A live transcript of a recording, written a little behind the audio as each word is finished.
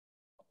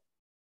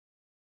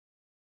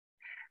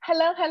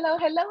Hello, hello,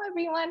 hello,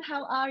 everyone.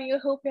 How are you?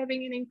 Hope you're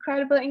having an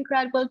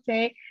incredible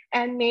day,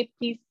 and may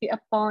peace be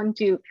upon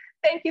you.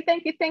 Thank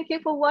you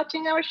for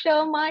watching our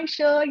show, my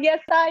show. Yes,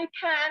 I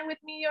can, with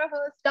me, your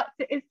host,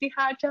 Dr.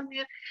 Istihar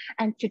Jamil.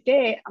 And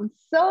today, I'm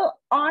so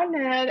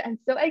honored and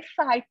so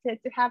excited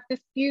to have this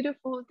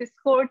beautiful, this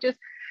gorgeous,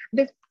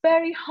 this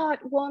very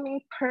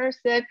heartwarming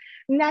person,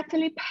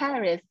 Natalie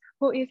Paris,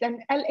 who is an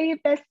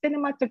LA-based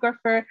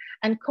cinematographer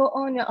and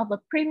co-owner of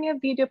a premier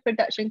video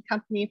production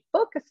company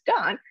focused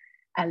on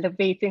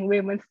elevating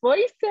women's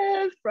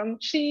voices from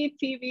She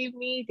TV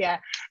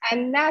Media.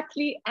 And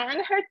Natalie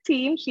and her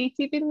team, She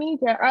TV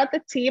Media, are the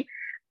team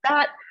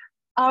that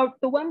are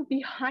the one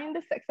behind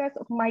the success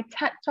of my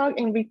TED Talk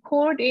in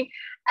recording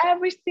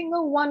every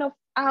single one of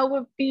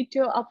our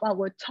video of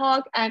our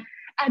talk and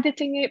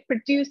editing it,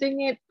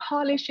 producing it,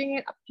 polishing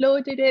it,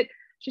 uploaded it.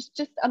 She's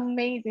just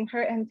amazing.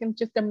 Her and team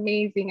just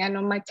amazing. And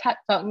on my TED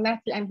Talk,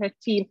 Natalie and her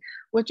team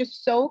were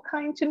just so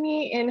kind to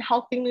me in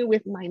helping me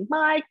with my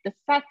mic, the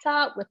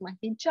setup, with my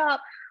hijab,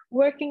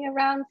 working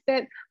around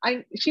it.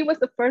 She was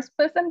the first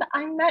person that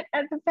I met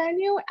at the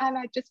venue, and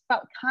I just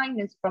felt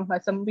kindness from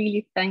her. So I'm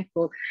really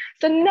thankful.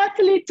 So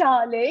Natalie,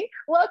 darling,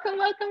 welcome.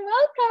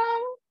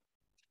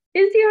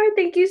 Izziar,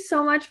 thank you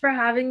so much for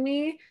having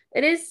me.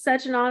 It is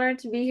such an honor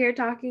to be here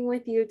talking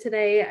with you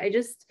today.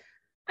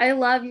 I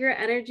love your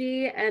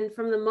energy. And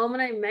from the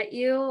moment I met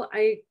you,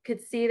 I could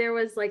see there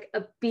was like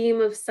a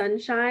beam of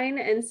sunshine.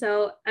 And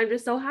so I'm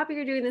just so happy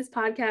you're doing this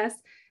podcast.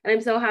 And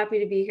I'm so happy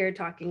to be here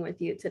talking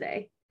with you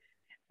today.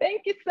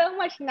 Thank you so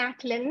much,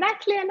 Natalie.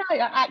 Natalie and I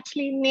are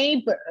actually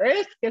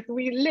neighbors because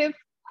we live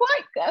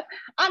quite,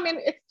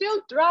 it's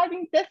still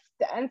driving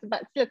distance,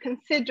 but still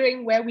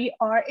considering where we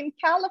are in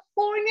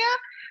California,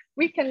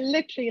 we can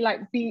literally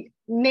be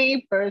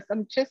neighbors.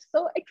 I'm just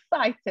so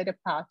excited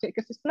about it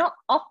because it's not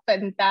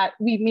often that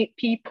we meet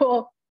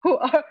people who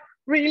are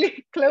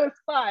really close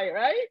by,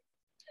 right?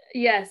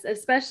 Yes,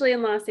 especially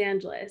in Los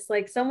Angeles.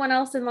 Like someone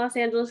else in Los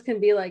Angeles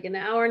can be like an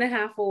hour and a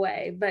half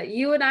away, but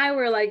you and I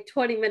were like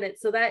 20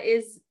 minutes. So that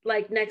is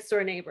like next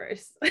door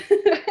neighbors.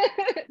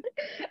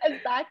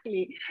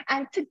 Exactly.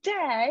 And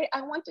today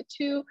I wanted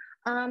to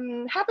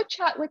have a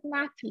chat with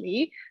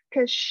Natalie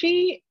because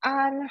she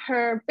and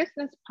her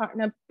business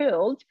partner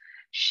built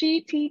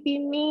She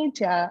TV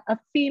Media, a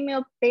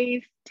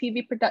female-based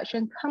TV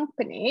production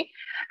company.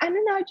 And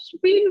then I was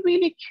just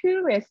really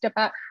curious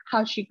about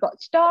how she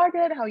got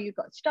started, how you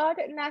got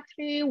started,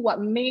 Natalie, what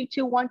made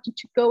you want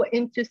to go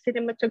into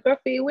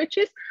cinematography, which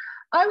is,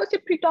 I would say,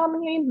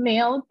 predominantly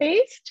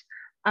male-based.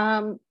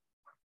 And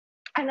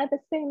at the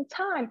same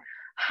time,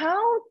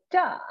 how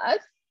does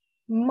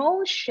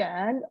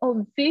motion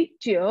or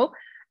video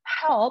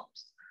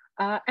helps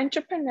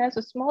entrepreneurs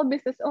or small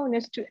business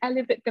owners to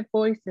elevate their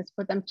voices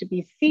for them to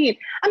be seen?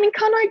 I mean,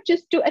 can't I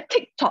just do a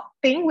TikTok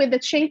thing with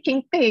a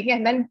shaking thing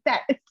and then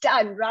that is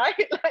done,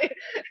 right?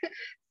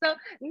 So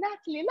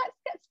Natalie, let's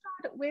get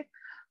started with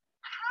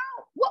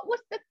what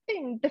was the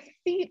thing, the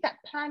seed that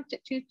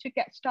planted you to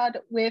get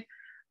started with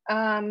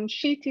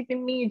She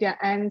TV Media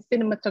and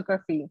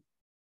cinematography?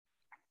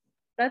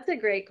 That's a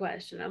great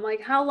question. I'm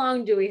like, how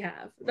long do we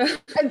have?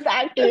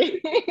 Exactly.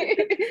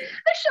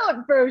 The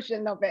short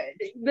version of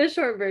it. The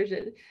short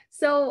version.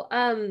 So,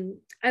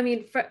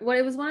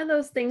 it was one of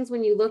those things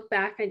when you look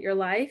back at your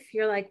life,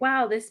 you're like,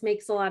 wow, this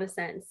makes a lot of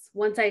sense.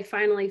 Once I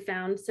finally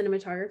found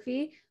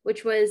cinematography,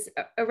 which was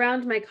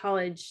around my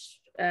college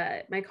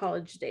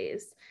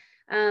days.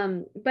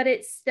 But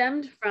it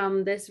stemmed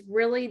from this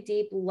really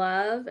deep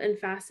love and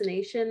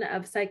fascination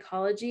of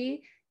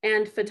psychology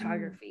and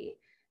photography.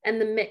 And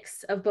the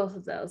mix of both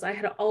of those. I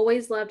had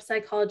always loved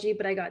psychology,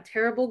 but I got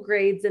terrible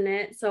grades in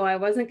it, so I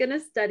wasn't going to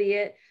study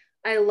it.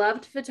 I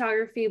loved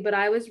photography, but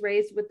I was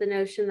raised with the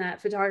notion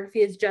that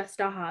photography is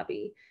just a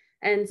hobby.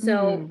 And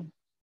so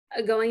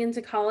going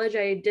into college,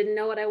 I didn't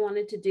know what I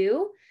wanted to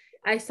do.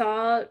 I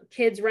saw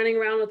kids running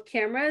around with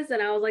cameras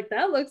and I was like,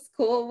 that looks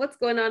cool. What's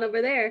going on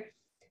over there?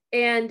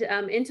 And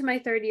into my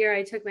third year,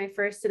 I took my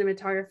first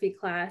cinematography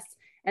class.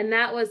 And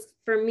that was,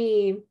 for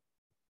me,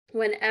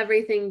 when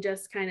everything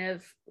just kind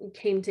of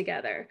came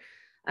together.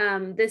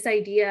 This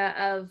idea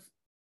of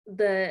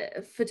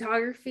the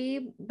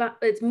photography, but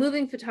it's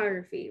moving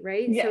photography,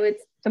 right? Yes, so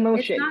it's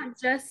emotion. It's not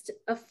just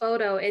a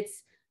photo,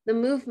 it's the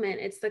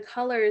movement, it's the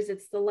colors,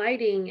 it's the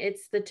lighting,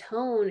 it's the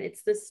tone,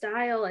 it's the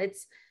style,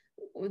 it's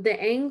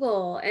the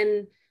angle.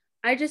 And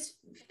I just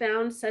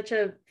found such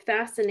a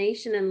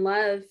fascination and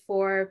love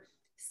for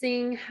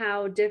seeing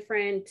how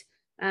different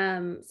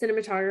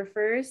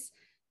cinematographers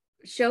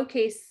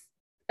showcase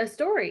a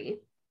story.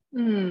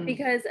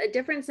 Because a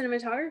different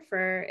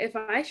cinematographer, if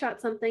I shot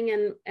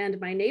something and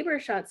my neighbor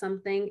shot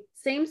something,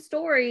 same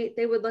story,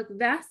 they would look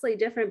vastly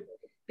different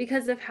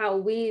because of how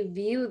we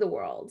view the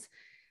world.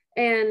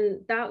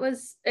 And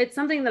it's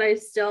something that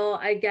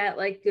I get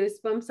like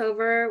goosebumps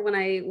over when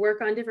I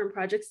work on different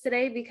projects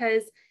today,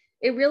 because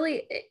it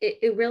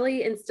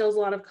really instills a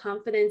lot of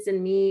confidence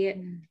in me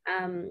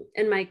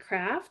and my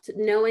craft,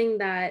 knowing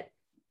that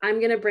I'm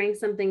going to bring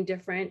something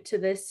different to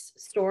this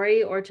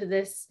story or to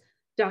this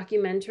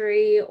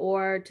documentary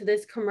or to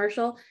this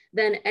commercial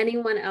than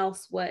anyone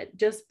else would,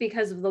 just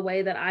because of the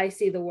way that I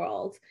see the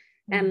world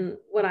and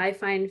what I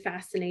find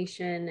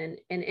fascination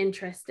and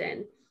interest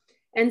in.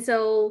 And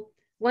so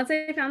once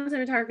I found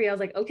cinematography, I was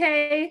like,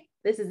 okay,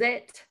 this is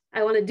it.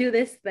 I want to do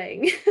this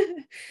thing.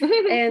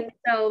 And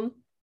so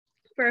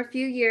for a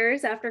few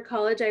years after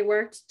college, I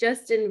worked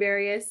just in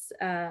various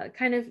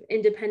kind of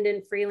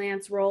independent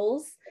freelance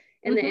roles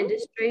in the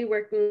industry,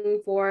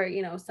 working for,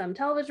 you know, some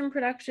television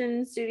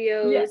production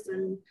studios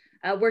and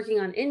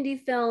working on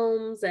indie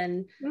films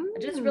and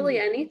just really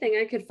anything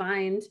I could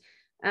find.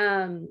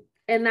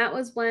 And that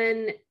was when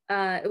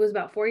it was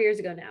about 4 years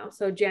ago now.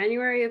 So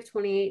January of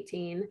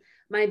 2018,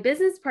 my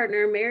business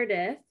partner,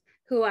 Meredith,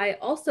 who I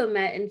also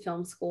met in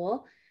film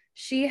school,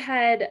 she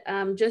had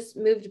just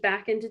moved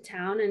back into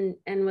town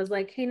and was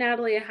like, hey,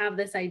 Natalie, I have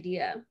this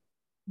idea.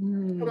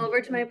 Come over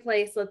to my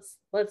place.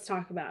 Let's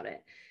talk about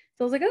it.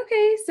 So I was like,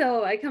 okay.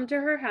 So I come to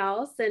her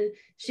house and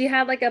she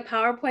had like a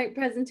PowerPoint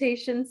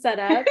presentation set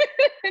up.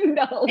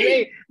 No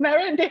way,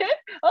 Meredith.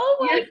 Oh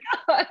my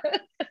God.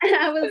 And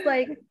I was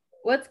like,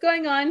 what's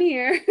going on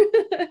here?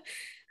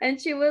 And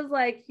she was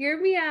like, hear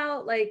me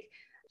out. Like,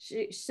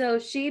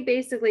 she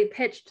basically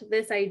pitched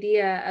this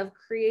idea of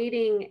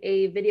creating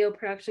a video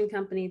production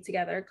company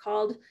together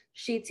called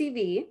She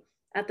TV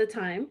at the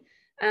time,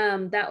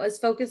 that was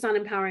focused on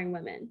empowering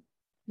women.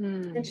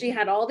 And she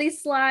had all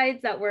these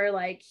slides that were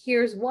like,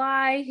 here's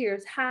why,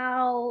 here's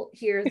how,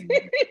 here's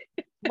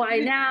why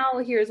now,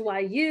 here's why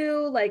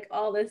you, like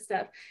all this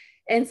stuff.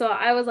 And so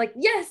I was like,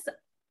 yes,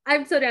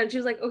 I'm so down. She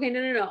was like, okay,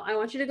 no. I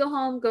want you to go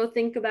home, go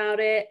think about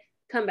it,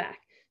 come back.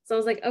 So I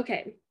was like,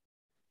 okay.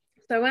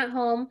 So I went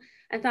home,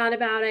 I thought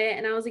about it,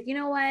 and I was like, you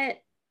know what?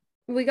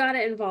 We got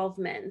to involve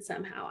men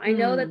somehow. I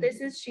know that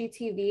this is She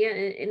TV,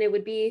 and it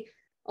would be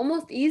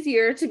almost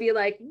easier to be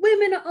like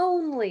women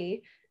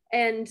only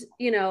and,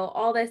 you know,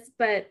 all this,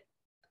 but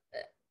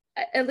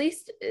at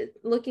least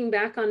looking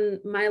back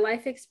on my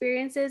life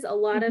experiences, a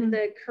lot of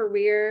the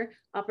career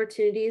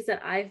opportunities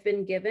that I've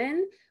been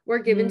given were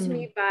given to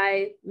me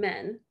by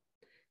men.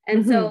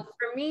 And so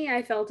for me,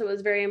 I felt it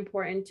was very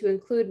important to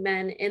include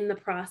men in the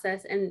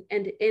process and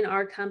in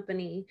our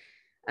company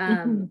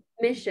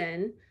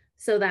mission,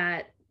 so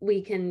that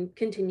we can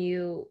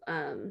continue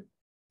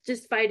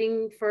just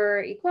fighting for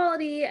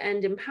equality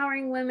and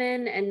empowering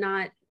women, and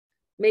not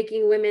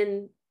making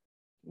women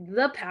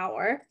the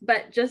power,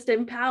 but just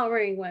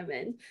empowering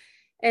women.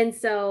 And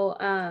so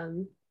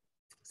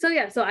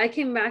so I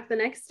came back the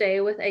next day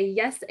with a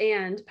yes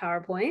and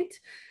PowerPoint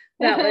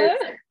that was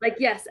like,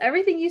 yes,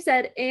 everything you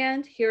said,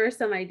 and here are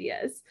some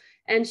ideas.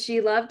 And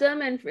she loved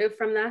them. And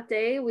from that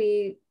day,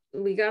 we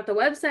got the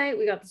website,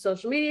 we got the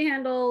social media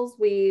handles,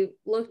 we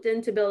looked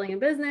into building a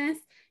business.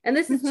 And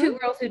this is two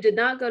girls who did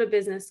not go to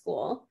business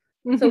school.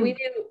 So we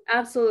knew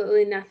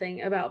absolutely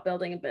nothing about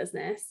building a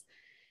business.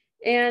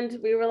 And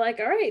we were like,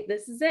 all right,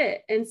 this is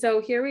it. And so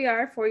here we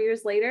are 4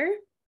 years later.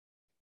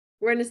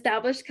 We're an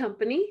established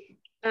company.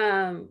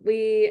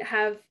 We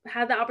have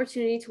had the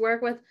opportunity to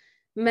work with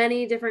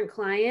many different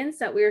clients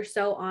that we are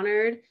so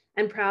honored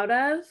and proud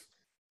of.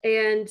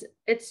 And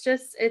it's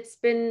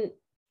been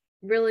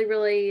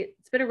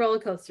it's been a roller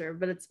coaster,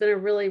 but it's been a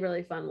really,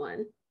 really fun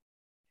one.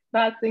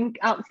 That's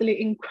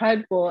absolutely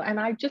incredible. And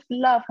I just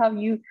love how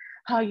you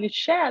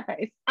share that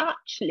it's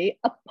actually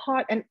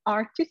an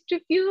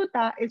artistic view,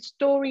 that is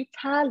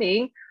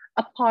storytelling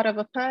a part of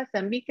a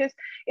person, because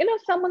you know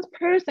someone's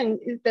person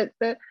is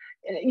that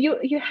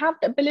you have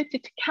the ability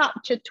to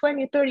capture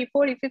 20, 30,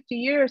 40, 50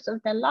 years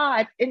of their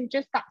life in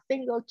just that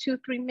single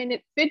 2-3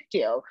 minute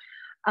video,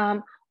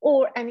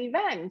 or an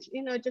event,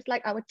 you know, just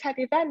like our TED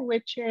event,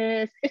 which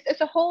is it's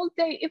a whole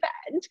day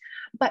event,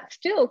 but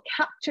still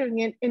capturing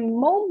it in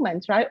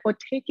moments, right? Or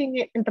taking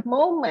it in the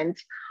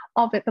moment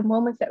of it, the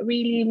moments that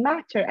really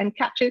matter, and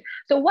capture.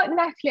 So what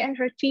Natalie and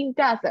her team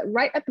does, that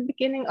right at the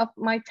beginning of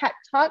my TED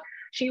Talk,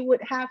 she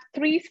would have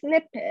 3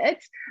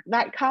 snippets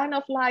that kind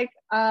of like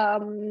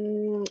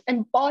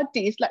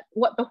embodies like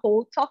what the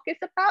whole talk is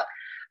about.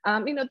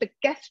 You know, the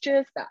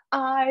gestures, the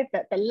eye,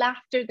 the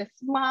laughter, the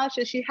smile.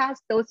 So she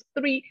has those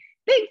 3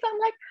 things. I'm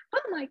like,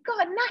 oh my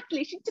God,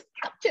 Natalie, she just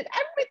captured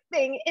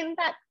everything in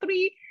that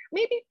 3,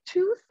 maybe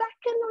 2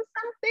 seconds or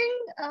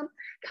something,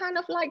 kind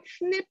of like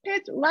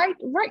snippets right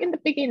in the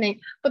beginning.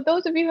 For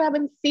those of you who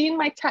haven't seen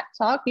my TED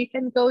Talk, you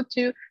can go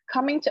to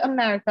Coming to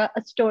America,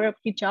 A Story of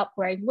Hijab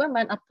Wearing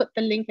Women. I'll put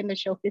the link in the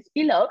showcase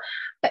below.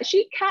 But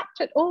she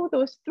captured all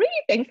those 3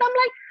 things. I'm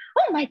like,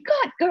 oh my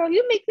God, girl,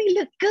 you make me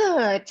look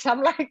good. So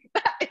I'm like,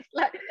 that is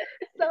like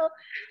so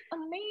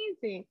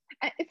amazing.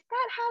 And is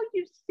that how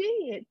you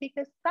see it?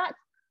 Because that's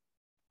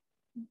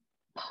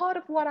part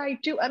of what I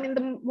do. I mean,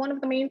 one of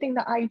the main things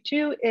that I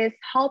do is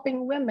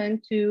helping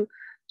women to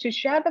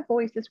share the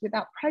voices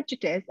without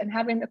prejudice and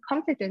having the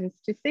confidence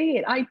to see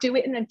it. I do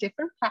it in a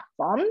different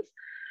platforms.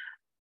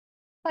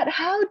 But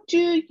how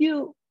do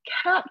you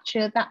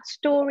capture that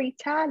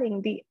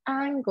storytelling, the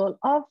angle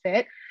of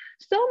it,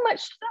 so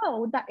much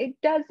so that it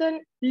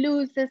doesn't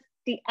loses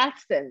the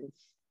essence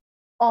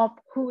of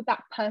who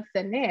that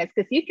person is.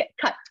 Because you get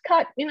cut,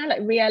 like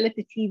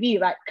reality TV,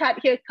 right? Cut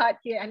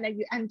here, and then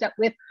you end up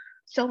with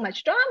so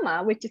much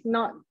drama, which is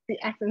not the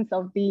essence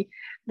of the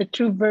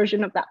true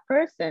version of that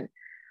person.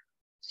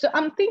 So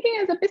I'm thinking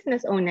as a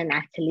business owner,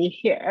 Natalie,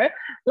 here,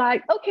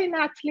 like, okay,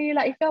 Natalie,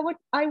 like if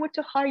I were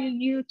to hire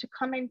you to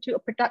come into a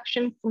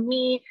production for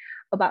me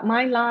about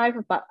my life,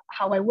 about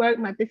how I work,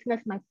 my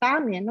business, my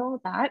family, and all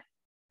that,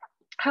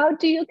 how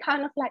do you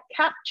kind of like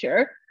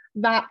capture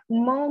that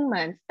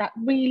moment that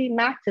really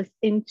matters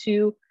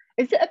into,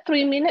 is it a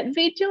 3-minute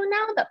video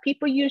now that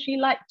people usually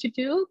like to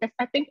do? Because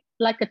I think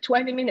like a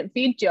 20-minute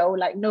video,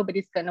 like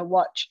nobody's gonna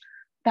watch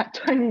that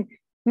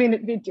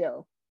 20-minute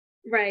video.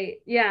 Right.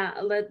 Yeah.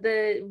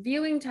 The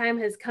viewing time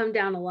has come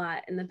down a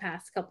lot in the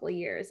past couple of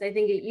years. I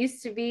think it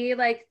used to be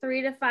like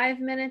 3 to 5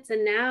 minutes,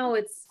 and now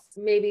it's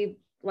maybe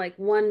like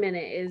 1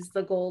 minute is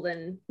the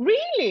golden.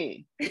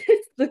 Really?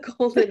 It's the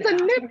golden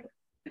hour.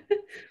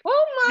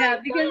 Oh my Yeah,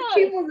 because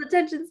people's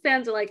attention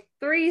spans are like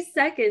 3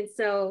 seconds.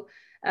 So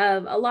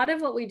a lot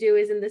of what we do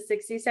is in the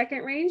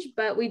 60-second range,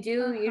 but we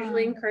do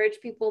usually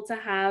encourage people to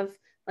have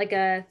like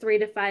a 3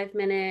 to 5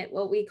 minute,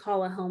 what we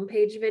call a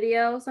homepage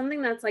video,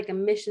 something that's like a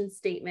mission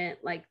statement,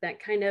 like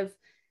that kind of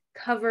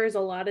covers a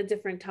lot of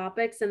different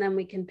topics. And then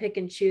we can pick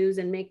and choose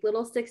and make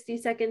little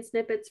 60-second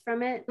snippets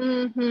from it.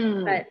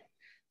 But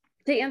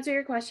to answer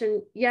your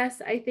question,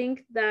 yes, I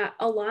think that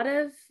a lot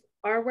of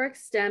our work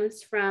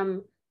stems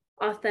from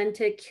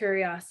authentic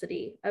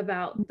curiosity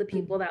about the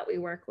people that we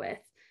work with.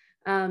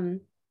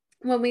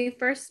 When we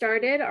first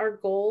started, our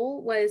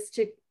goal was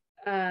to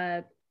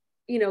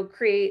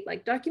create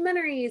like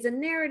documentaries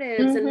and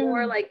narratives and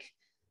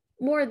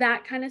more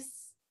that kind of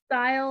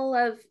style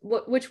of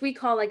which we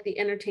call like the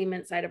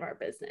entertainment side of our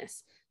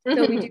business.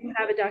 So we do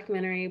have a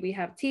documentary, we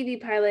have TV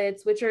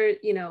pilots, which are,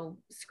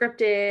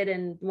 scripted,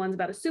 and one's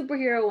about a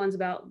superhero, one's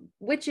about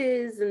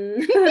witches.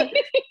 And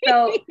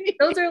so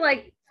those are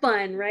like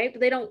fun, right?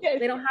 But they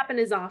don't happen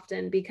as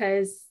often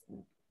because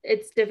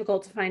it's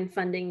difficult to find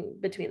funding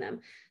between them.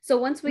 So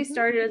once we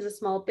started as a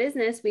small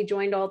business, we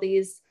joined all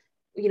these,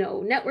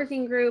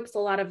 networking groups, a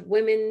lot of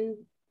women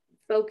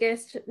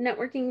focused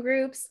networking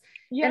groups.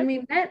 And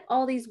we met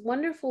all these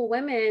wonderful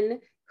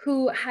women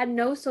who had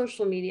no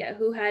social media,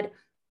 who had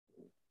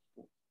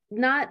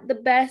not the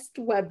best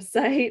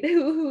website,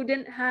 who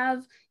didn't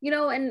have,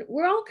 and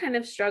we're all kind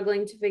of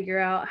struggling to figure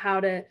out how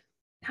to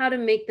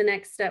make the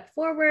next step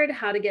forward,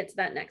 how to get to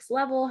that next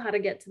level, how to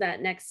get to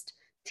that next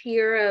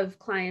tier of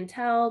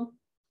clientele.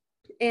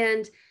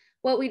 And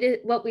what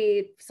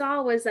we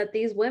saw was that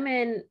these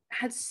women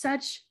had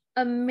such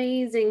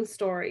amazing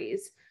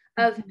stories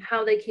of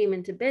how they came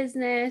into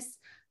business,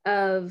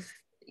 of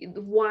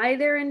why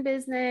they're in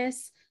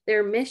business,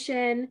 their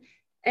mission.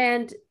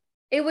 And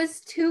it was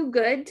too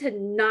good to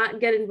not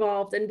get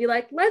involved and be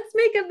like, let's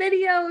make a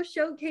video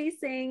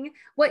showcasing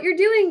what you're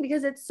doing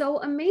because it's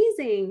so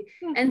amazing.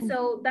 And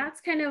so that's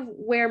kind of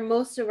where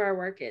most of our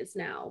work is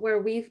now, where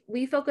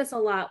we focus a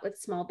lot with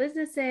small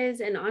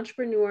businesses and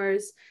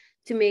entrepreneurs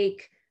to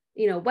make,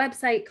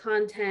 website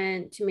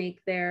content, to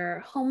make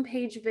their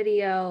homepage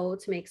video,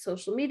 to make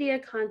social media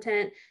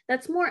content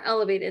that's more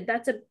elevated.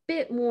 That's a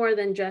bit more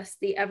than just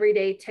the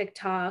everyday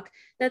TikTok.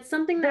 That's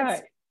something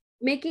that's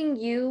making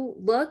you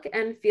look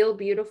and feel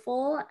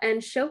beautiful and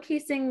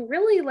showcasing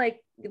really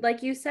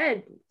like you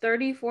said,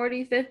 30,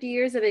 40, 50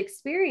 years of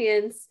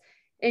experience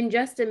in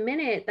just a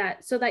minute,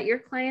 so that your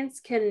clients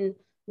can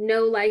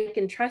know, like,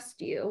 and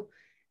trust you.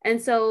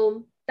 And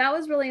so that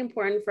was really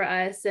important for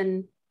us.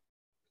 And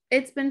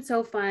it's been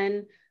so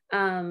fun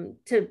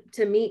to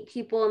meet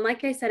people. And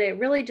like I said, it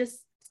really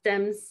just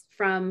stems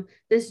from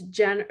this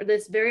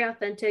very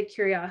authentic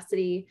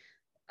curiosity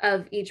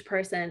of each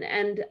person.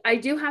 And I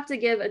do have to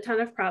give a ton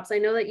of props. I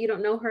know that you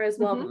don't know her as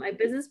well, but my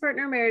business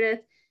partner,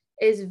 Meredith,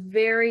 is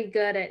very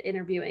good at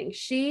interviewing.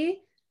 She,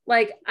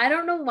 like, I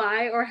don't know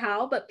why or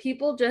how, but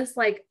people just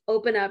like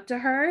open up to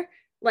her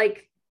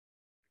like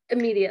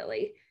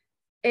immediately.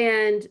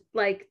 And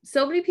like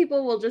so many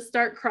people will just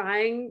start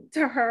crying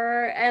to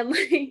her and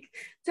like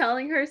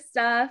telling her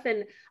stuff.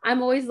 And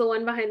I'm always the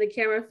one behind the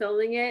camera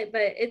filming it,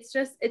 but it's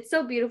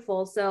so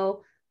beautiful.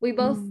 So we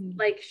both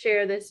like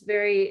share this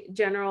very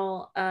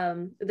general,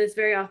 this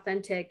very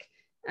authentic,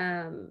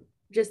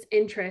 just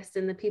interest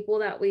in the people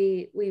that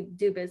we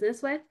do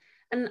business with.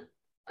 And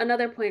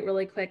another point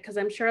really quick, because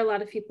I'm sure a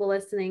lot of people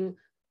listening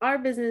are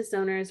business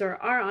owners or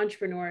are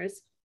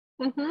entrepreneurs.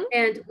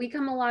 And we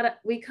come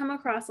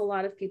across a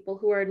lot of people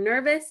who are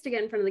nervous to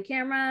get in front of the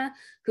camera,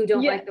 who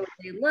don't like the way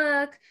they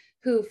look,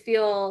 who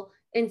feel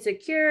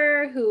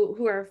insecure,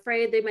 who are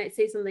afraid they might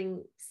say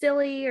something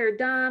silly or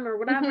dumb or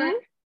whatever.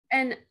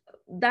 And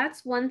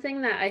that's one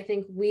thing that I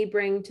think we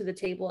bring to the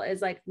table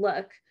is like,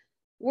 look,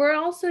 we're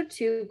also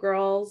two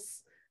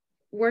girls.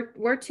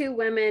 We're two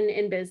women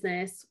in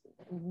business.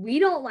 We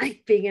don't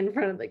like being in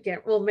front of the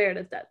camera. Well,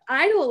 Meredith does.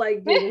 I don't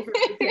like being in front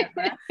of the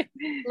camera.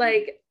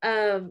 Like,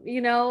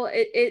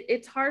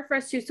 it's hard for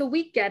us to, so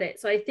we get it.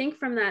 So I think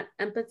from that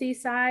empathy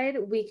side,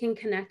 we can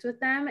connect with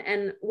them.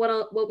 And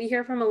what we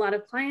hear from a lot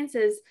of clients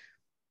is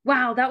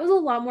wow, that was a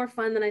lot more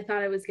fun than I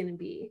thought it was going to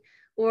be.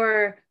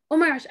 Or, oh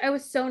my gosh, I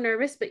was so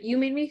nervous, but you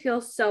made me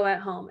feel so at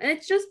home. And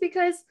it's just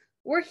because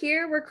we're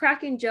here, we're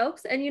cracking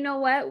jokes. And you know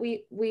what?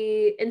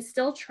 We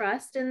instill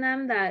trust in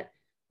them that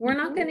we're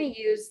not going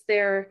to use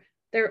their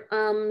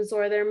ums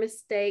or their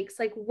mistakes.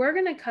 Like, we're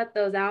going to cut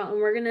those out and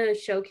we're going to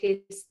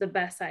showcase the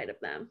best side of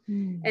them.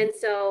 And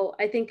so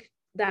I think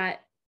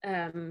that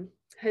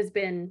has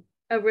been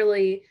a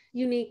really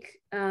unique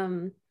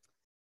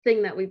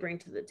thing that we bring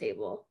to the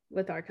table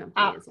with our company.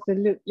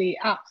 Absolutely,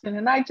 absolutely.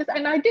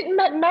 And I didn't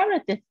met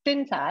Meredith,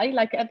 didn't I?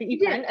 Like at the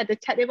event, at the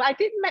TED event, I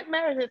didn't met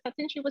Meredith. I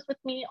think she was with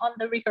me on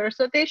the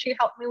rehearsal day. She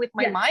helped me with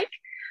my mic.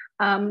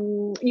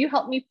 You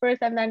helped me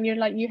first, and then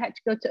you had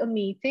to go to a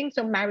meeting.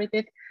 So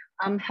Meredith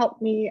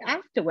helped me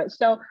afterwards.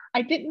 So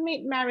I didn't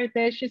meet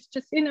Meredith. She's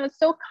just,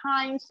 so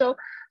kind, so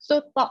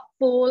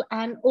thoughtful,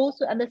 and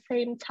also at the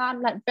same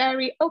time, like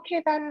very,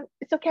 okay, then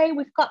it's okay,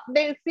 we've got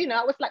this,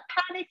 I was like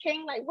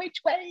panicking, like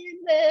which way is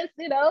this,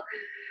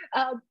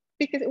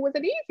 because it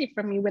wasn't easy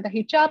for me with a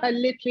hijab. I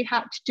literally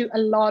had to do a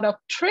lot of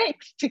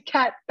tricks to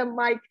get the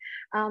mic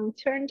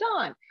turned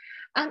on.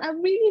 And I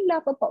really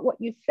love about what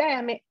you say.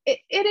 I mean,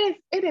 it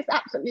is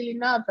absolutely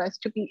nervous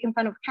to be in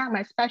front of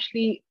camera,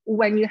 especially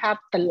when you have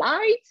the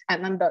lights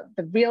and then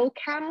the real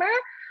camera.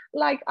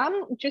 Like,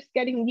 I'm just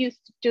getting used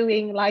to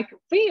doing like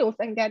reels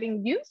and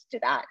getting used to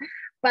that,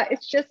 but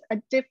it's just a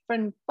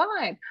different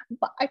vibe.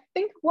 But I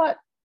think what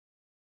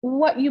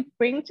you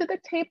bring to the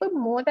table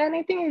more than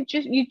anything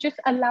is you just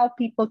allow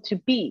people to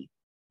be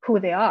who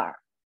they are.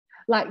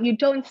 Like, you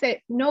don't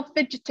say no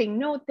fidgeting,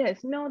 no this,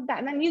 no that,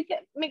 and then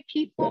make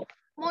people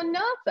more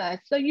nervous.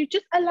 So you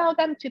just allow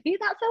them to be.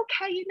 That's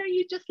okay.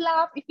 You just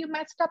laugh. If you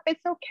messed up,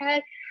 it's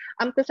okay.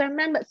 Because I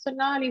remember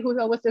Sonali, who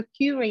was a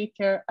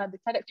curator, the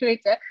TEDx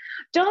curator,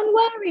 don't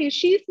worry,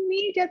 she's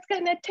me that's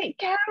gonna take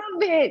care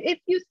of it. If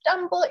you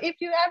stumble, if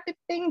you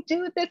everything,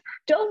 do this,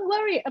 don't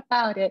worry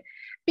about it.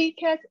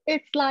 Because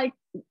it's like,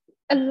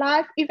 a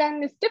live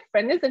event is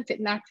different, isn't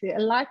it, Natalie? A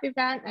live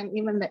event, and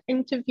even the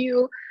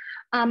interview,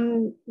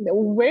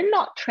 we're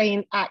not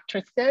trained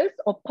actresses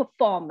or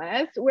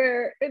performers.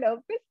 We're,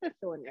 business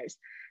owners.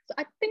 So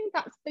I think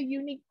that's the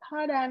unique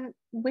part, and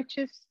which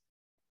is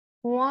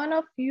one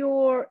of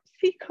your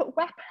secret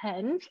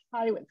weapons,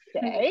 I would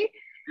say.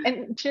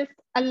 And just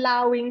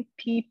allowing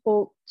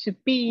people to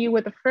be. You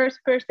were the first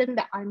person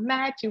that I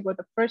met. You were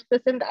the first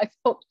person that I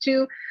spoke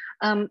to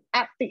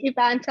at the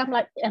event. I'm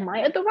like, am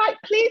I at the right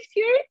place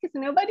here? Because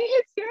nobody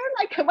is here.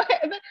 Like,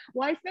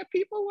 why is there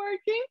people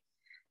working?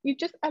 You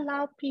just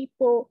allow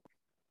people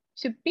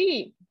to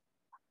be.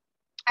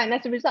 And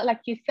as a result,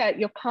 like you said,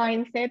 your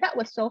clients say, that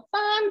was so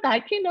fun.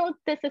 Like,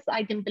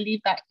 I didn't believe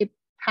that it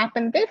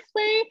happened this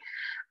way.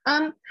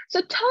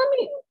 So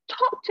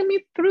talk to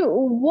me through,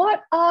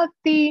 what are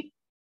the,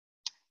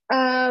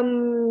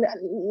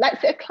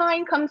 like, say a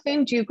client comes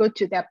in, do you go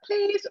to their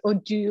place, or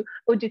do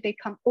they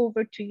come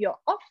over to your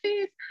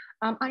office?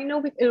 I know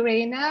with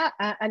Irena,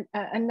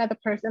 another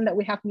person that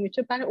we have on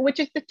YouTube, which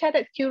is the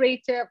TEDx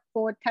curator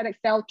for TEDx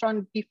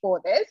Deltron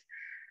before this,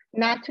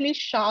 Natalie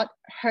shot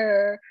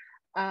her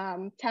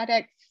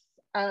TEDx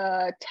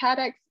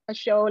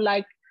show,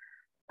 like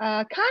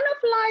kind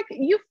of like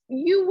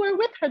you were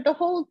with her the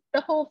whole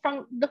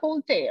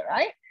day,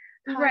 right?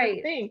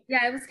 Right.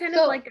 Yeah, it was kind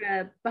of like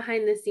a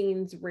behind the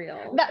scenes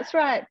reel. That's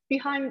right,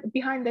 behind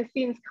the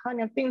scenes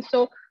kind of thing.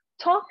 So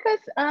talk us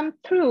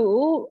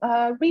through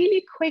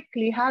really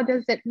quickly, how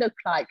does it look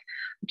like?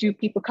 Do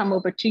people come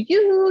over to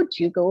you?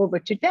 Do you go over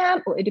to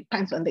them? Or it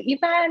depends on the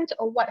event,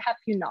 or what have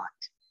you not?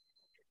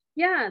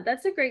 Yeah,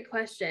 that's a great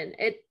question.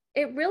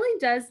 It really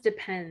does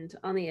depend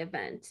on the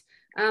event.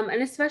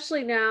 And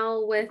especially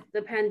now with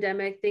the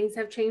pandemic, things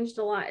have changed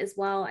a lot as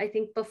well. I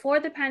think before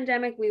the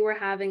pandemic, we were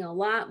having a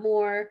lot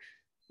more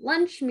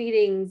lunch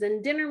meetings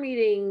and dinner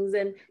meetings,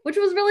 and which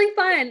was really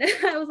fun.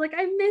 I was like,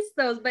 I miss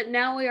those, but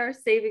now we are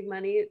saving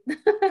money.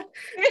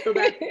 So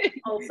that's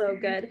also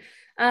good.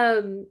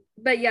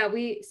 But yeah,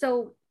 we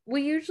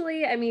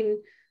usually,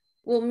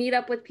 we'll meet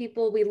up with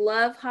people. We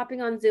love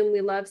hopping on Zoom. We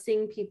love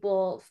seeing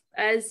people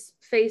as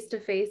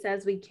face-to-face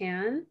as we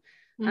can.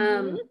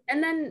 And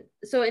then,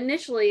 so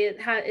initially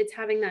it's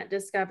having that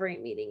discovery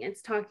meeting.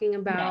 It's talking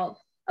about,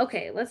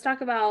 okay, let's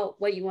talk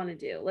about what you want to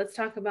do. Let's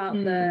talk about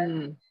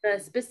the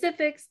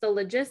specifics, the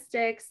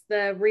logistics,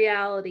 the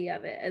reality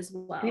of it as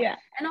well. Yeah.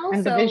 And also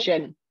and the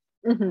vision.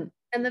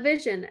 And the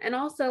vision. And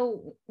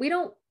also,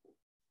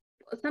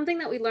 something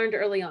that we learned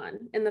early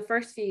on in the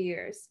first few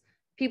years,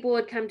 people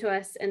would come to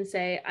us and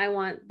say, I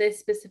want this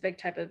specific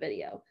type of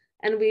video.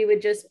 And we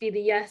would just be the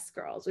yes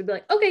girls. We'd be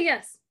like, okay,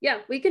 yes.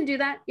 Yeah, we can do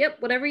that.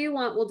 Yep. Whatever you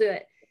want, we'll do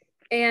it.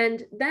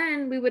 And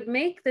then we would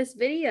make this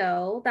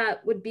video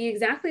that would be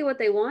exactly what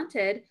they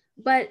wanted,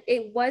 but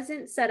it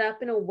wasn't set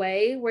up in a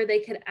way where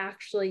they could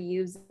actually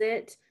use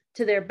it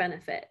to their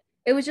benefit.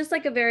 It was just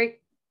like a very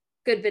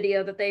good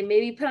video that they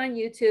maybe put on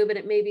YouTube, and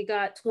it maybe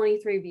got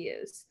 23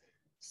 views.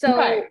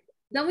 So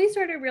then we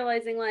started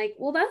realizing, like,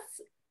 well, that's,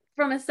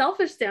 from a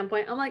selfish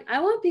standpoint, I'm like, I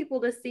want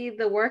people to see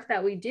the work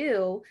that we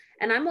do,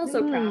 and I'm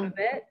also proud of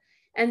it.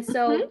 And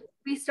so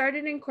we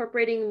started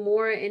incorporating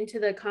more into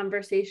the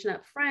conversation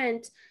up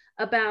front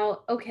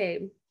about,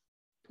 okay,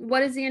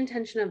 what is the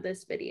intention of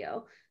this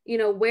video? You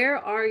know, where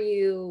are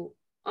you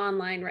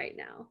online right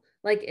now?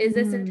 Like, is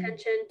this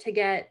intention to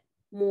get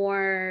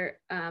more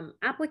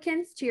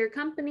applicants to your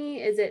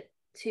company? Is it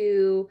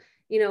to,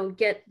 you know,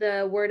 get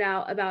the word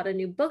out about a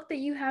new book that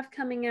you have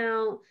coming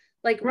out?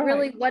 Like,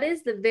 really, what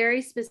is the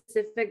very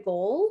specific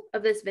goal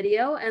of this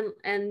video?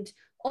 And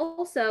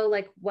also,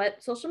 like,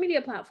 what social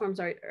media platforms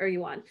are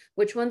you on?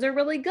 Which ones are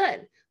really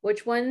good?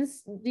 Which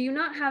ones do you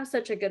not have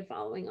such a good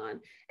following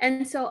on?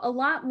 And so a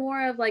lot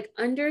more of like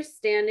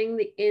understanding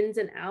the ins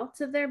and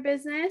outs of their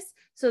business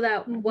so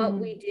that what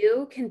we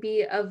do can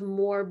be of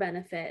more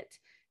benefit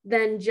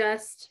than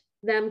just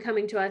them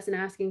coming to us and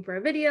asking for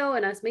a video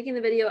and us making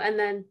the video and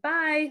then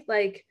bye,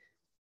 like,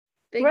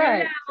 figure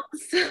it out.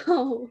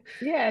 So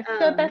yeah,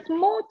 so there's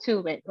more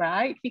to it,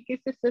 right? Because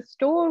it's a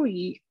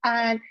story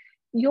and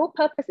your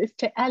purpose is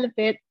to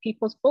elevate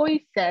people's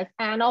voices.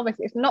 And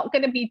obviously it's not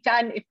going to be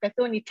done if there's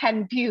only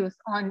 10 views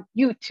on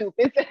YouTube,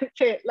 isn't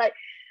it? Like,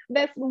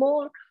 there's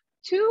more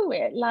to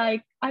it.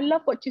 Like, I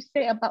love what you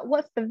say about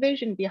what's the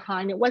vision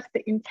behind it, what's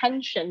the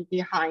intention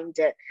behind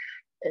it.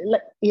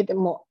 Like, either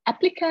more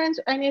applicants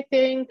or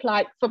anything.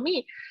 Like, for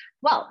me,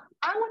 well,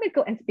 I want to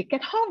go and speak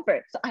at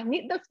Harvard, so I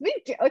need this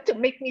video to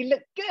make me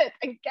look good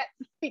and get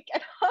to speak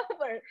at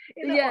Harvard.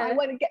 You know, I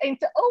want to get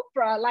into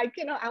Oprah. Like,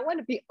 you know, I want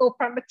to be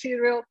Oprah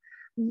material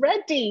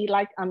ready.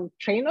 Like, I'm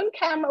trained on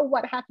camera,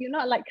 what have you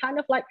not. Like, kind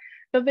of like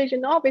the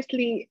vision,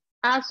 obviously,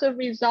 as a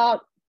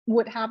result,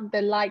 would have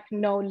the like,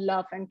 know,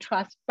 love, and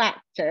trust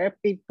factor.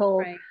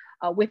 People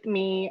with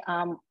me.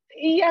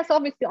 Yes,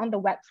 obviously on the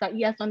website,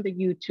 yes, on the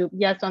YouTube,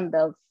 yes, on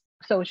the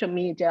social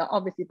media,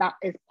 obviously that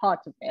is part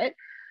of it.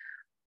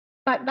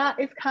 But that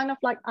is kind of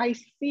like, I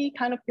see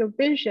kind of your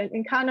vision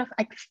in kind of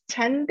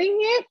extending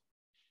it,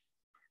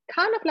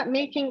 kind of like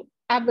making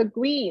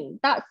evergreen.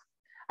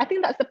 I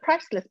think that's the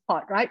priceless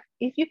part, right?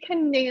 If you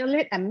can nail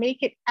it and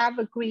make it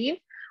evergreen,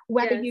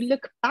 whether you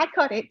look back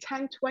at it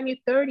 10,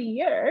 20, 30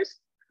 years,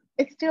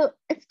 it's still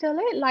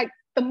it. Like,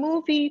 the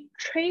movie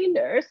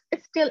trailers,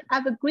 it's still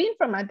evergreen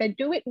from it. They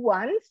do it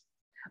once,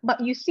 but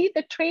you see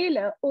the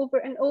trailer over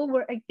and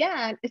over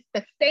again. It's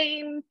the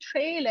same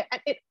trailer and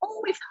it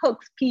always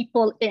hooks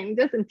people in,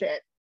 doesn't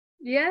it?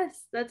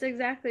 Yes, that's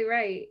exactly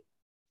right.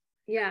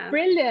 Yeah.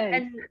 Brilliant.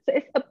 And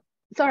so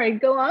sorry,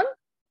 go on.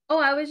 Oh,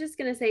 I was just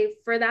going to say,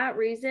 for that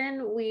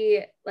reason,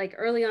 we, like,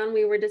 early on,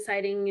 we were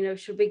deciding, you know,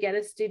 should we get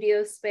a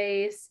studio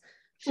space?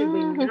 Should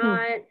we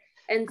not?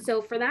 And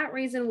so for that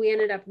reason, we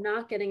ended up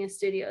not getting a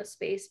studio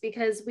space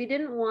because we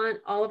didn't want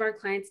all of our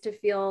clients to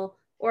feel,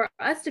 or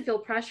us to feel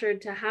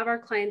pressured to have our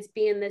clients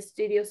be in this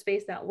studio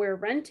space that we're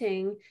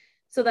renting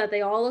so that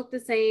they all look the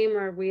same,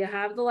 or we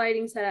have the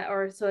lighting set,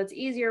 or so it's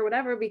easier,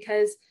 whatever,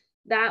 because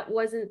that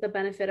wasn't the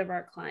benefit of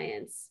our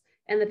clients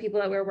and the people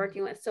that we're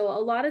working with. So a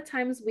lot of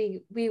times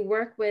we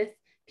work with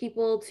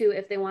people to,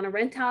 if they want to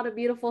rent out a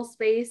beautiful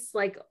space,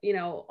 like, you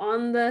know,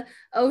 on the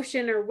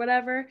ocean or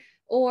whatever,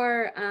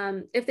 or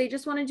if they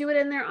just want to do it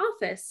in their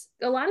office.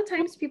 A lot of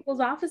times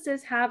people's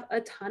offices have a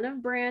ton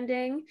of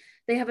branding.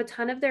 They have a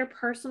ton of their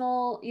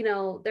personal, you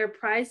know, their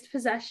prized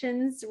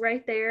possessions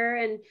right there.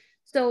 And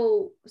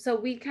so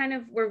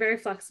we're very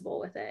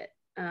flexible with it.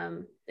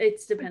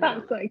 It's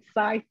dependent. That's so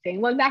exciting.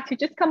 Well, Natalie,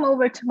 just come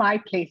over to my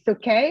place,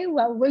 okay?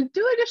 Well, we'll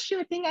do the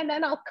shooting and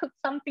then I'll cook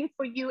something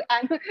for you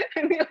and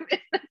your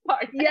business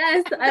partner.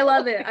 Yes, I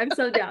love it. I'm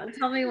so down.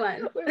 Tell me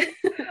when.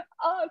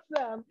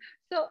 Awesome.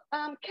 So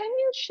can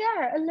you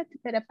share a little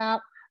bit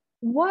about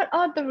what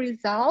are the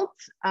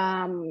results,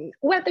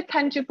 what the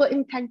tangible,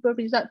 intangible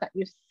results that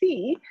you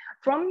see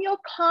from your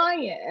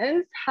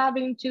clients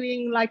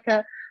doing like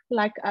a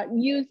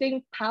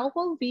using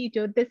powerful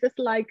video? This is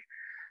like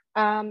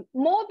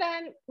more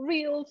than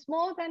Reels,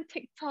 more than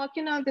TikTok,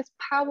 you know, this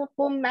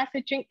powerful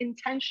messaging,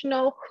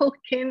 intentional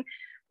hooking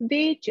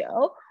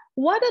video.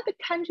 What are the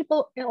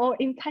tangible or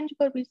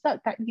intangible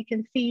results that you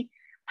can see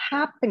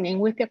happening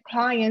with your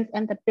clients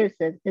and the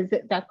business? Is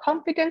it their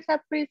confidence have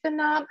risen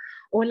up?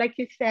 Or like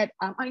you said,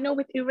 I know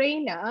with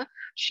Irena,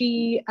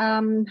 she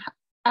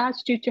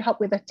asked you to help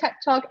with a TED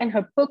Talk and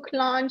her book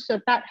launch.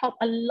 So that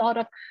helped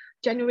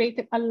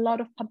generated a lot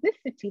of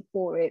publicity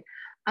for it.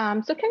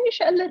 So can you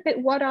share a little bit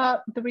what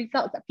are the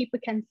results that people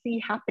can see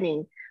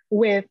happening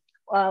with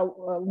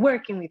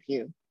working with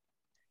you?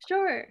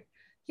 Sure.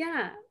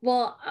 Yeah.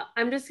 Well,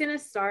 I'm just going to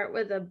start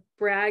with a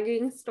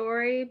bragging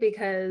story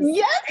because...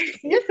 Yes.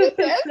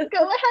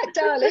 Go ahead,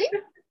 darling.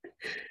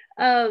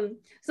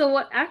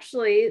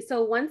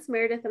 So once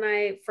Meredith and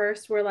I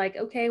first were like,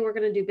 okay, we're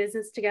going to do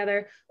business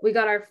together, we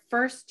got our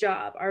first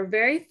job, our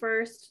very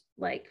first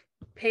like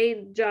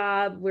paid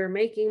job. We're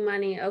making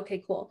money.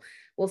 Okay, cool.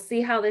 We'll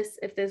see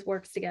if this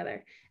works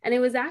together. And it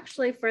was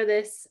actually for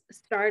this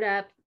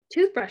startup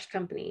toothbrush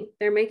company.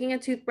 They're making a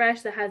toothbrush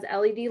that has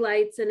LED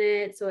lights in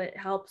it. So it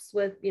helps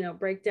with, you know,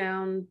 break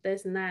down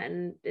this and that.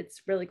 And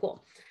it's really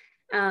cool.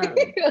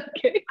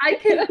 Okay.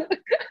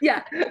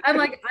 I'm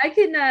like, I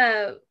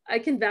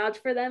can vouch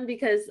for them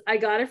because I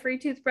got a free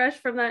toothbrush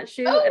from that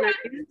shoot and I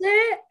used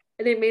it.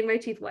 and it made my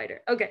teeth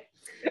whiter. Okay.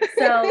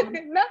 So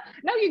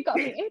now you got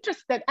me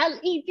interested.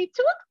 LED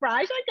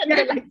toothbrush. I can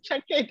go like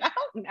check it out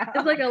now.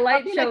 It's like a I'll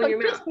light be show like in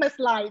your mouth. Christmas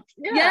lights.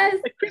 Yeah,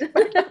 Yes. the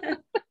Christmas.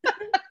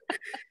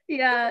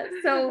 Yeah.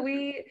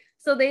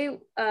 So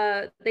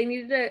they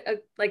needed a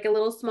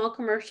little small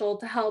commercial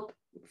to help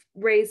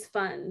raise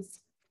funds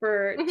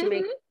to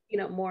make,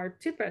 more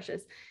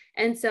toothbrushes.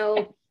 And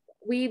so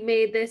we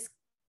made this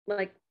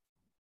like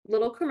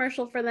little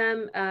commercial for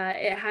them.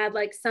 It had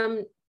like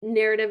some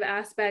narrative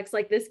aspects,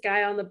 like this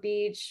guy on the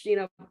beach,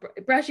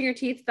 brushing your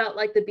teeth felt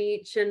like the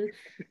beach. And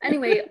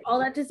anyway, all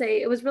that to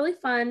say, it was really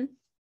fun.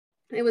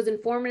 It was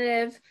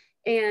informative.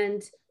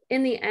 And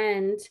in the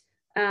end,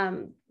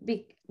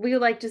 we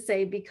would like to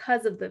say,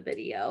 because of the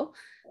video,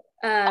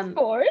 Of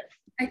course.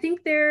 I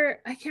think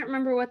I can't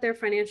remember what their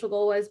financial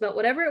goal was, but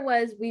whatever it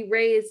was, we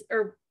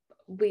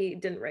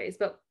didn't raise,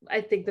 but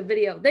I think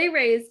they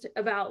raised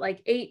about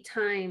like 8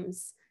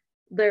 times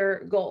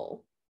their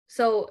goal.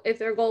 So if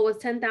their goal was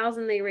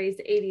 10,000, they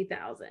raised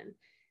 80,000.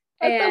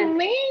 That's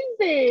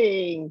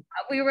amazing.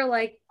 We were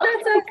like,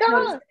 oh my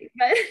God.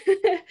 But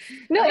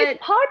no,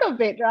 it's part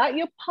of it, right?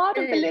 You're part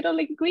of the little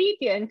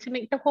ingredient to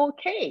make the whole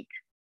cake.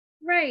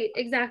 Right,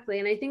 exactly.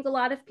 And I think a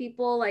lot of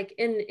people like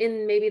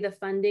in maybe the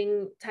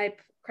funding type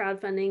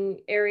crowdfunding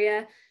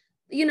area,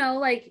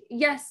 like,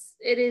 yes,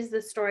 it is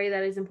the story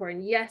that is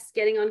important. Yes,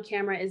 getting on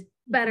camera is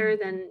better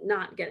than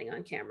not getting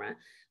on camera.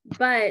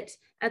 But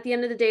at the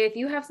end of the day, if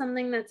you have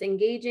something that's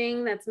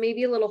engaging, that's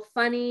maybe a little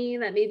funny,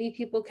 that maybe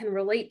people can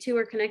relate to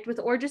or connect with,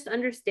 or just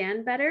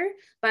understand better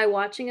by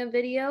watching a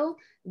video,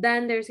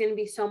 then there's going to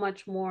be so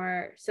much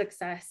more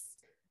success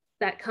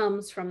that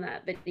comes from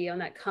that video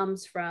and that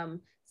comes from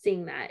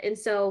seeing that. And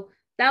so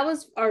that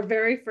was our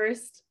very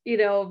first,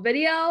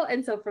 video.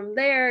 And so from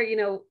there,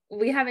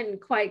 we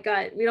haven't quite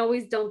we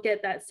always don't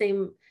get that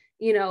same,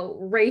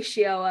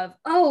 ratio of,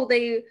 oh,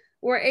 they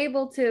were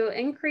able to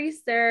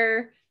increase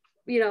their,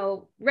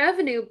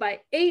 revenue by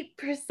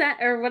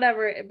 8% or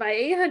whatever, by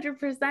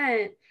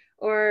 800%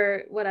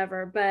 or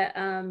whatever.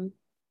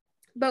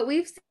 But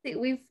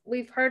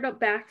we've heard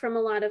back from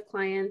a lot of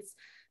clients.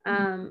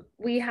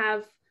 We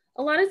have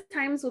a lot of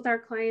times with our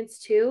clients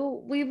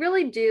too, we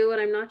really do,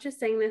 and I'm not just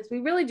saying this, we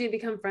really do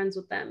become friends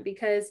with them,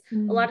 because a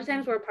lot of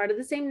times we're part of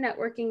the same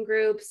networking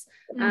groups.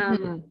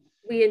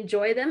 We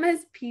enjoy them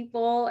as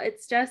people.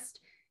 It's just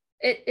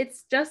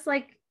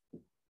like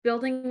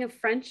building a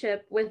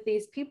friendship with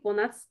these people.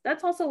 And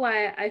that's also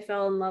why I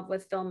fell in love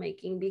with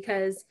filmmaking,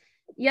 because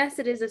yes,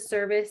 it is a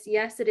service.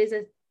 Yes, it is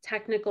a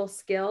technical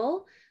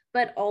skill,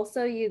 but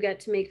also you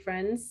get to make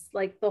friends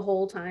like the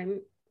whole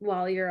time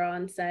while you're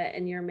on set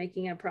and you're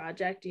making a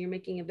project, you're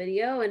making a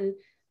video. And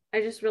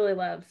I just really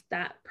love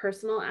that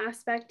personal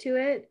aspect to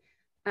it.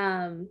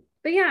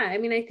 But yeah, I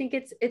mean, I think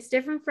it's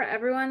different for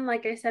everyone.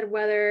 Like I said,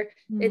 whether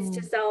it's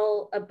to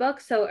sell a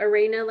book. So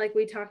Arena, like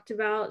we talked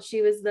about,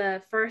 she was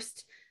the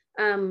first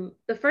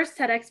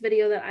TEDx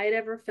video that I had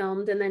ever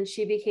filmed. And then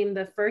she became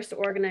the first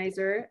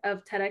organizer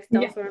of TEDx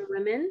Delthorne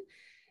Women.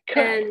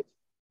 Correct. And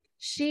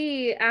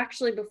she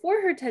actually,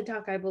 before her TED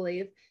Talk, I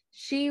believe,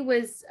 she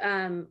was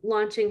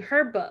launching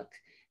her book.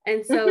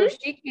 And so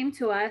she came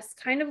to us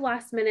kind of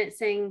last minute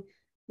saying,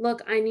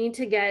 look, I need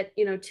to get,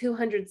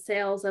 200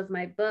 sales of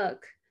my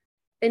book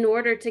in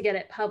order to get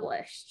it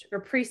published, or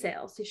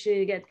pre-sales. So she needed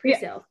to get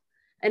pre-sales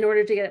in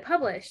order to get it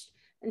published.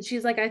 And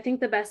she's like, I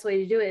think the best way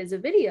to do it is a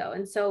video.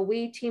 And so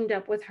we teamed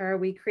up with her,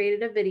 we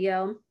created a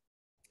video,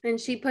 and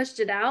she pushed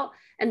it out.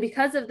 And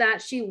because of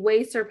that, she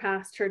way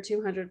surpassed her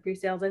 200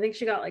 pre-sales. I think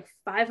she got like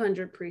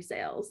 500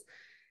 pre-sales.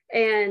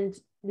 And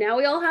now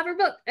we all have her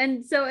book.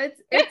 And so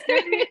it's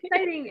very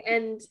exciting.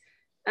 And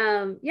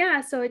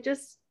so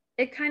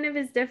it kind of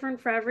is different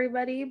for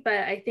everybody, but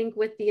I think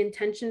with the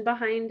intention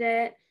behind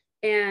it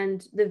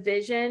and the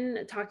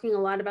vision, talking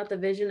a lot about the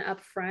vision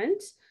up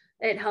front,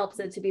 it helps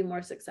it to be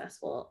more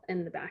successful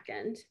in the back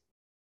end.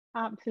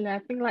 Absolutely. I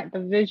think like the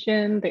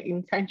vision, the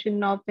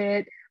intention of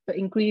it, the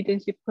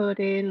ingredients you put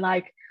in,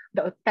 like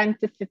the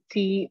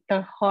authenticity,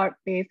 the heart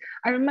base.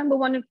 I remember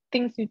one of the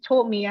things you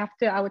taught me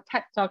after our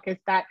TED Talk is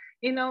that,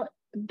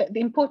 the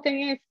important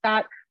thing is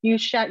that you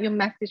share your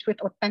message with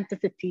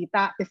authenticity.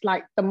 That is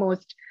like the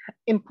most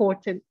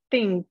important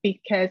thing,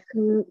 because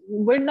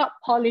we're not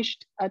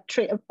polished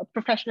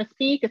professional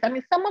speakers. I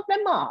mean, some of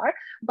them are,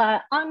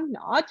 but I'm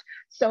not.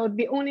 So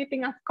the only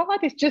thing I've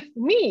got is just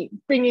me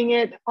bringing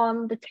it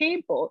on the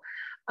table.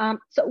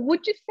 So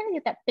would you say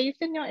that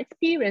based on your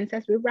experience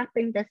as we're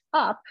wrapping this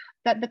up,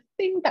 that the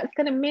thing that's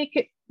going to make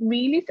it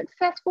really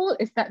successful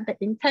is that the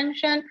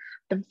intention,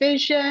 the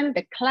vision,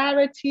 the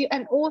clarity,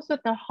 and also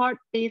the heart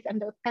base and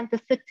the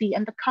authenticity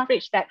and the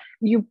courage that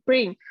you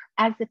bring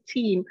as a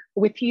team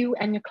with you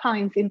and your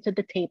clients into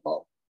the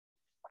table?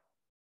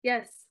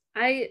 Yes.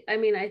 I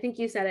mean, I think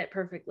you said it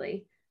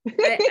perfectly.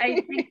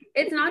 I think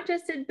it's not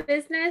just in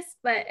business,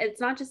 but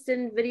it's not just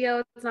in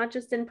video, it's not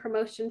just in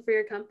promotion for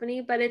your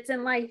company, but it's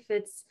in life.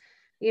 It's,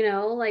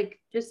 like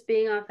just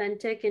being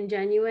authentic and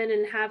genuine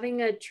and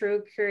having a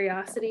true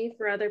curiosity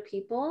for other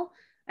people,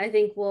 I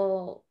think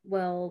will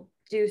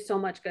do so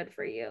much good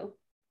for you.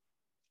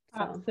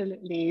 So.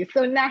 Absolutely.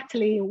 So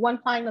Natalie, one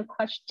final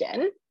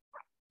question.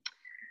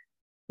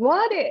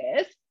 What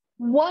is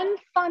one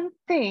fun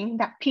thing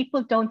that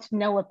people don't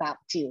know about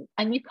you?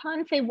 And you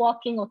can't say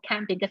walking or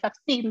camping because I've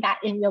seen that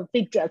in your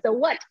video. So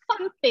what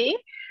fun thing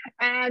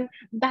and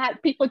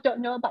that people don't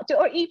know about you,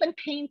 or even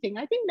painting?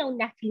 I didn't know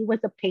Natalie was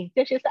a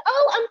painter. She said,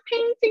 "Oh, I'm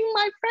painting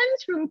my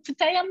friend's room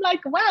today." I'm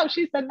like, "Wow,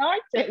 she's an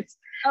artist."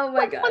 Oh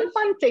my gosh.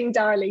 Fun thing,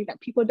 darling,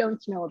 that people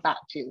don't know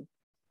about you?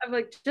 I'm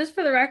like, just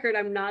for the record,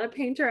 I'm not a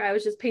painter. I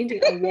was just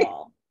painting a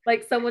wall.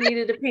 Like someone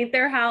needed to paint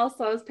their house,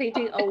 so I was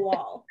painting a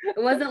wall.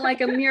 It wasn't like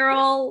a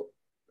mural.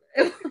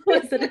 It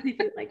wasn't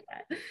anything like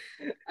that.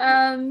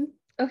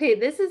 Okay,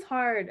 this is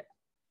hard.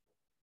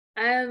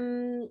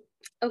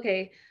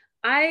 Okay.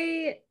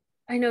 I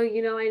know,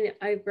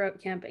 I grew up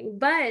camping,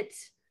 but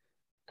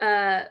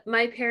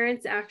my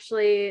parents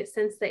actually,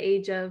 since the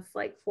age of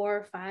like 4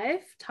 or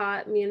 5,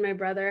 taught me and my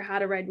brother how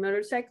to ride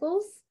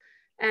motorcycles,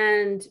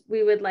 and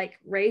we would like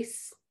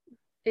race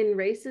in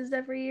races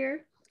every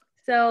year.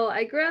 So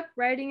I grew up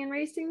riding and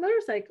racing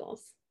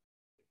motorcycles.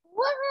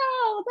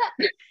 Wow, that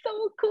is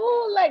so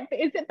cool. Like,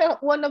 is it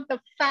one of the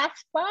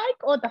fast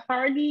bike or the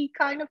Harley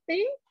kind of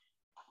thing?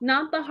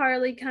 Not the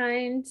Harley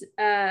kind,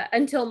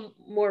 until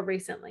more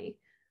recently.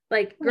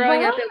 Like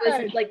growing up, it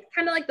was like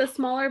kind of like the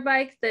smaller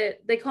bikes that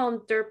they call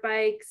them dirt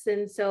bikes.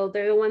 And so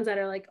they're the ones that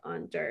are like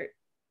on dirt.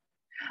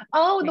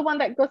 Oh, the one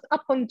that goes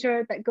up on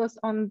dirt, that goes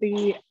on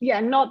the,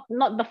 not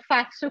the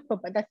fast super,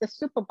 but that's the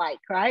super bike,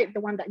 right?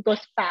 The one that goes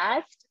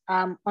fast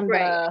on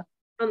the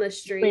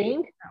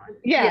street.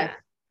 Yeah.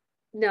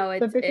 No,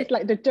 so this is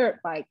like the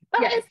dirt bike.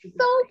 That is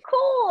so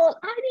cool.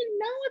 I didn't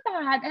know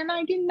that. And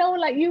I didn't know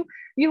like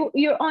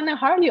you're on a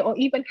Harley or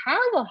even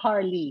have a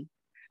Harley.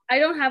 I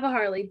don't have a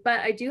Harley, but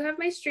I do have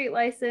my street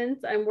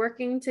license. I'm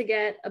working to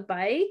get a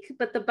bike,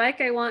 but the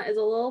bike I want is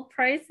a little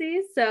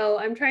pricey. So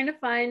I'm trying to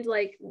find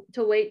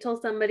to wait till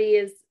somebody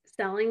is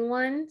selling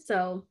one.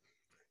 So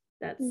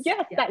that's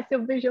the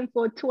vision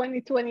for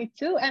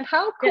 2022. And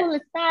how cool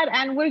is that?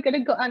 And we're gonna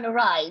go on a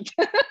ride.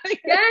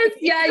 Yes,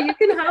 you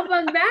can hop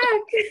on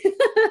back.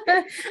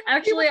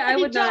 Actually, I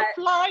would not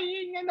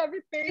flying and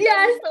everything.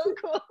 Yes, so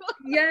cool.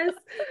 Yes,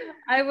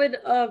 I would.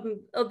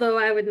 Although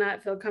I would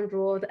not feel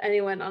comfortable with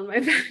anyone on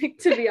my back,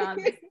 to be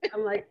honest.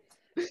 I'm like,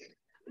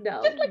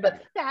 no. Just like a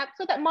snap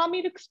so that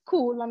mommy looks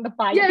cool on the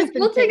bike. Yes,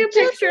 we'll take a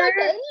picture.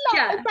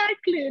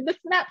 Exactly. The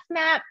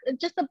snap,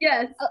 just a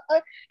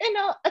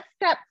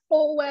step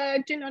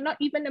forward, not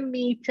even a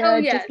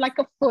meter, just like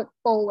a foot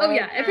forward. Oh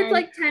yeah, if it's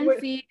like 10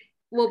 feet,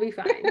 we'll be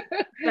fine.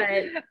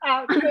 But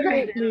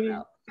absolutely.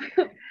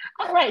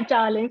 All right,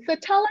 darling. So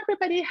tell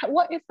everybody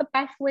what is the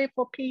best way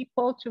for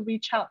people to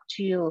reach out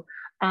to you.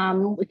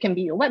 It can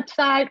be your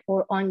website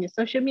or on your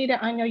social media.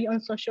 I know you're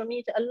on social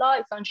media a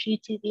lot. It's on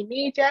SheTV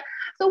Media.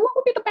 So what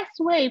would be the best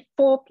way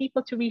for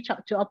people to reach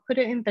out to? I'll put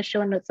it in the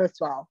show notes as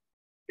well.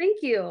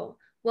 Thank you.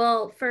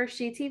 Well, for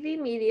SheTV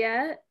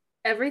Media,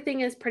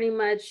 everything is pretty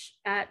much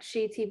at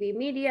SheTV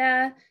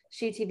Media,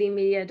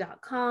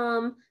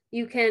 shetvmedia.com.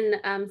 You can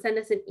send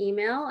us an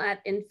email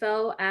at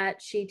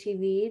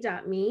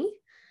info@shetv.me.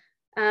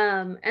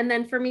 And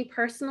then for me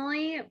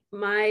personally,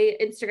 my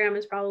Instagram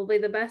is probably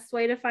the best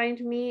way to find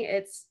me.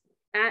 It's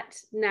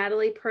at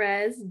Natalie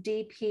Perez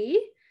DP,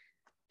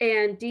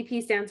 and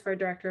DP stands for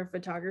Director of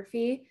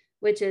Photography,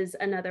 which is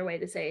another way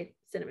to say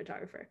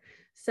cinematographer.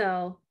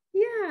 So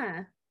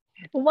yeah.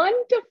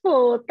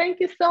 Wonderful.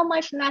 Thank you so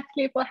much,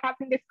 Natalie, for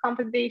having this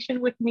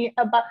conversation with me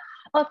about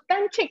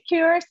authentic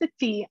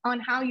curiosity on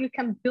how you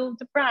can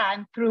build a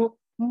brand through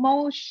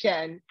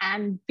motion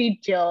and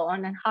video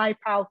on a high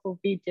powerful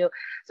video.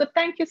 So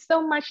thank you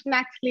so much,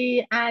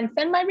 Natalie, and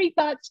send my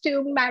regards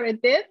to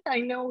Meredith.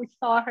 I know we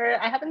saw her.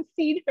 I haven't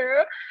seen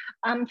her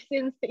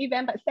since the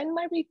event, but send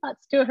my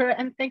regards to her,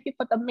 and thank you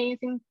for the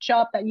amazing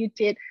job that you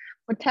did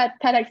for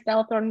TEDx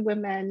Delthorn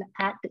Women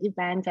at the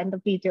event and the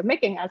video,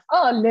 making us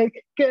all look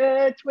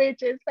good,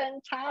 which is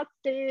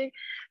fantastic.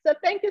 So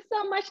thank you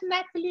so much,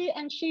 Natalie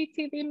and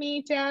SheTV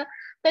Media.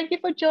 Thank you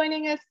for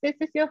joining us. This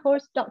is your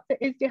host, Dr.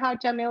 Izdihar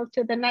Jamil.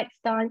 Till the next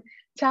time,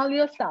 tell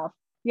yourself,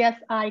 yes,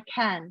 I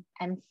can.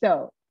 And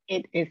so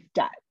it is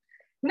done.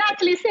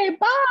 Natalie, say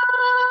bye.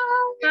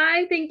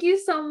 Bye. Thank you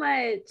so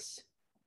much.